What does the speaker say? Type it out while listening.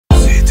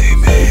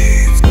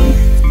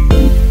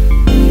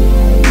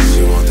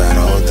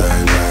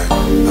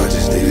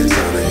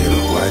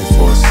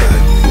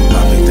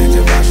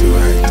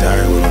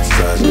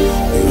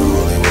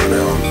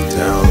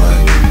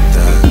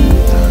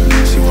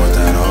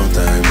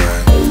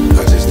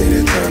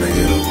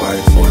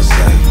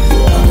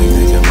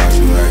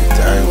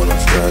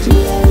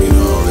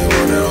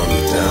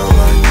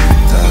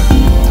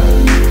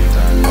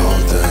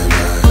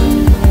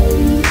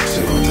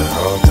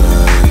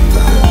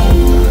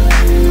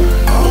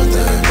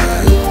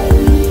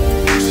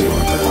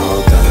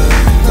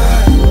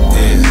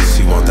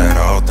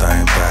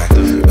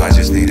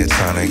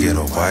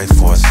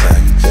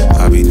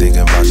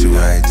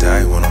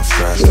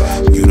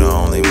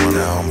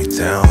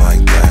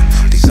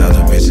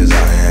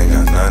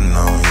nothing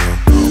on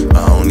you.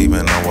 I don't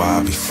even know why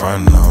I be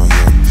frontin' on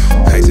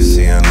you. Hate to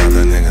see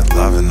another nigga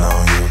loving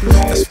on you.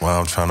 That's why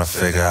I'm tryna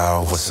figure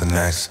out what's the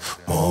next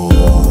move.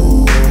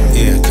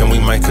 Yeah, can we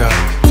make up?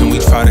 Can we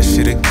try this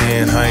shit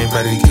again? I ain't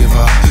ready to give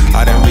up.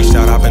 I done reached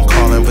out, I've been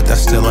calling, but that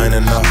still ain't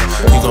enough.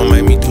 You gon'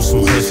 make me do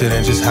some hood shit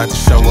and just had to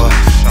show up.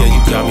 Yeah,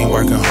 you got me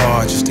working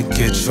hard just to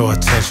get your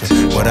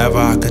attention. Whatever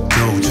I could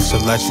do just to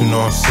let you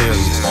know I'm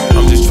serious.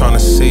 I'm just trying to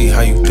see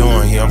how you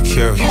doing, yeah, I'm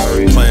curious.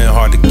 Playing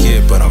hard to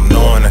get, but I'm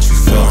knowing that you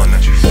feeling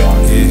it.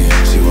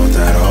 Yeah, she want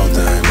that whole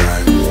thing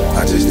right.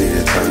 I just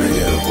needed time to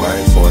get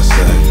away for a sec.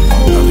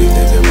 I be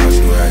thinking about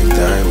you every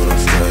day when I'm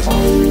stressed.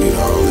 You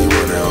the only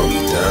one that hold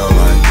me down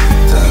like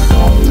that.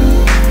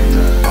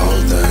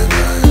 Whole thing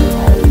right.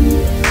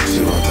 She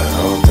want that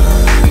whole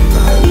thing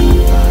right.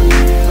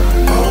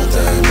 Whole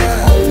thing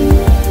right.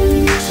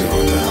 She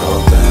want that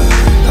whole thing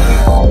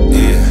back.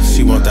 Yeah,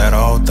 she want that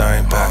whole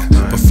thing back.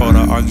 Before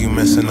the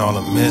arguments and all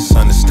the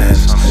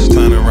misunderstandings.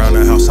 Flying around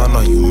the house, I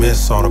know you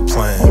miss all the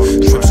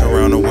plans. Trips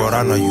around the world,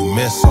 I know you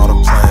miss all the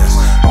plans.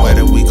 Where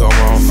did we go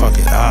wrong? Fuck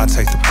it, I'll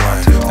take the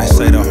blame. They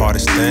say the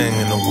hardest thing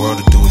in the world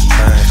to do is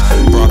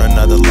change. Brought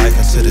another life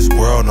into this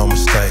world, no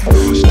mistake.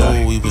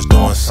 Knew we was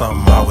doing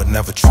something I would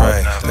never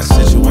trade. That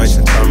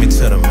situation turned me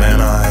to the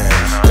man I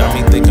am. Got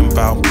me thinking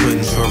about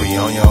putting jewelry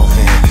on your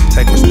hand.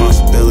 Take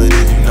responsibility,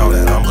 you know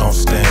that I'm gon'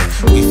 stand.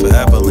 We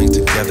forever linked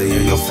together,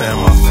 you're your fam,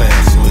 my fam.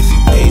 So if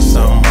you need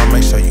something, I'll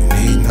make sure you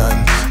need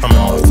nothing. I'm in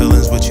my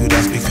feelings with you,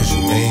 that's because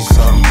you mean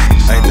something.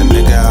 Ain't the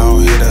nigga out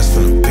here that's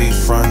finna be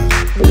frontin'.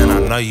 And I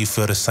know you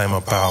feel the same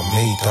about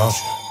me, don't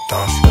you?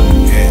 Don't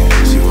you?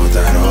 Yeah, she want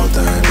that whole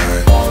thing,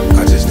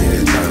 right?